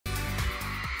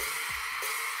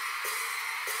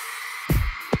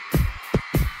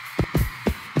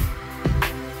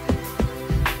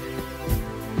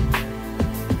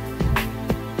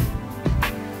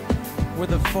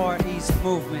the Far East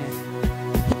movement.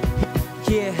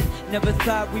 Yeah, never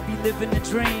thought we'd be living a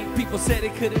dream. People said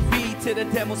it couldn't be to the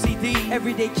demo CD.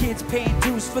 Everyday kids paying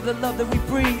dues for the love that we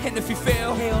breathe. And if you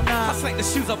fail, hell nah, I slang the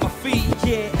shoes off my feet.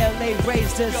 Yeah, LA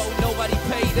raised us. Yo, nobody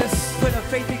paid us. Put our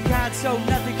faith in God so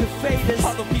nothing could fade us.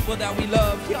 All the people that we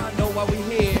love, y'all know why we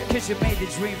here. Cause you made the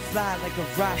dream fly like a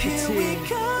rocketeer. Here we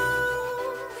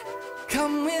go,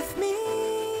 come with me.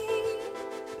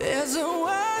 There's a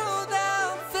world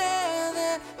out there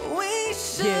that we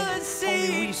should see.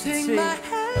 Only we should Take see. my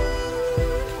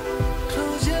hand,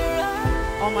 close your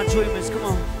eyes. All my dreamers, come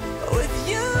on. With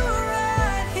you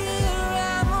right here,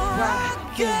 I'm a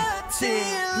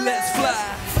rocketeer. Let's fly.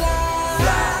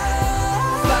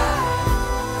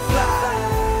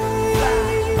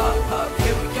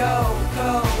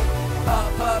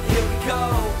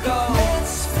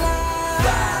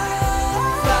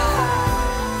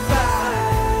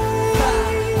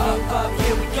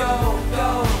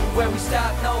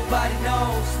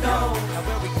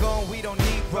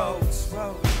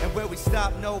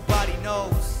 Stop, nobody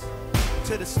knows.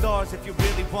 To the stars if you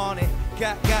really want it.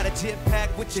 Got a jet pack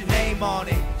with your name on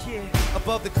it. Yeah.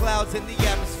 Above the clouds in the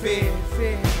atmosphere.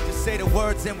 Just say the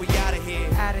words and we out of here.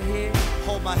 Out of here.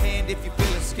 Hold my hand if you're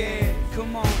feeling scared.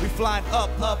 Come on. We flying up,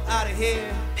 out of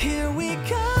here. Here we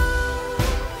go.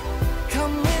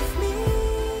 Come with me.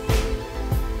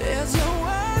 There's a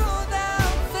world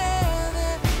out there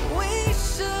that we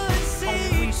should see.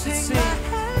 Only we should see.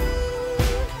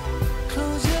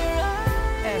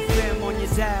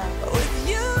 Down. With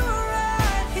you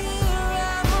right here,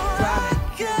 I'm a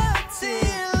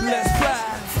rocketeer. Let's fly.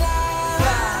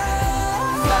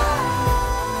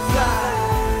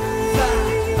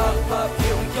 Up,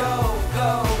 here we go,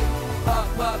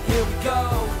 up, here we go.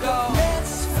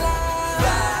 Let's fly.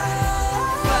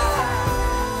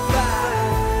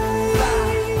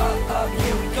 Up,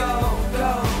 here we go.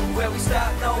 Where we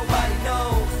stop, nobody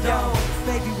knows. Yo,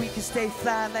 baby, we can stay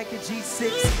fly like a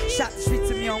G6. Shot the streets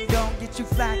of Myeongdong, get you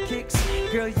fly kicks.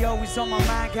 Girl, you always on my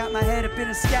mind, got my head up in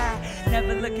the sky.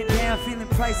 Never looking down, feeling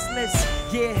priceless.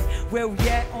 Yeah, where we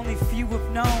at, only few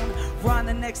have known. We're on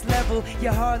the next level, you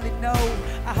hardly know.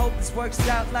 I hope this works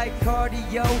out like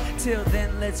cardio. Till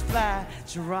then, let's fly,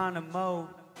 Geronimo.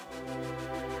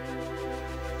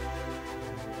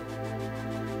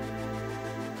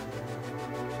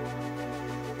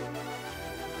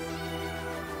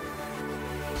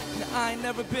 I ain't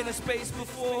never been in space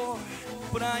before,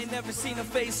 but I ain't never seen a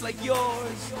face like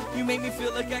yours. You make me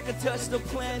feel like I could touch the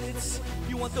planets.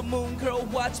 You want the moon, girl,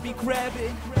 watch me grab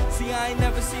it. See, I ain't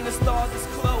never seen a star this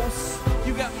close.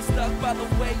 You got me stuck by the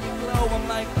way you glow. I'm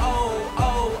like, oh,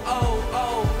 oh, oh,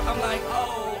 oh. I'm like,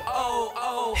 oh, oh,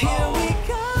 oh, oh. Here we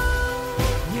go.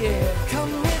 Yeah.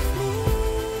 Come with me.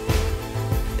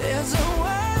 There's a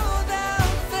world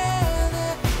out there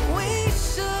that we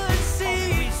should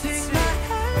see. Take my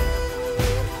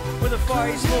hand. We're the Far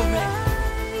East movement.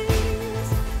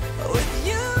 With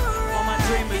you All my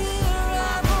dreamers. here,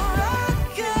 I'm a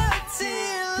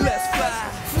rocketeer. Let's fly.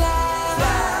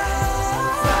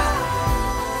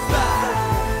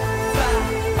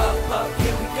 Up,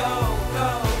 here we go.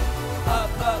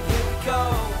 Up, here we go.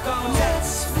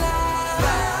 Let's fly.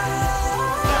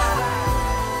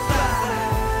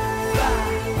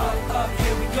 Up,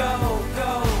 here we go.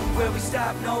 Where we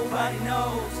stop, nobody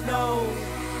knows.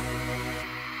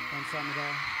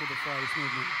 With the Far East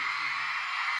movement.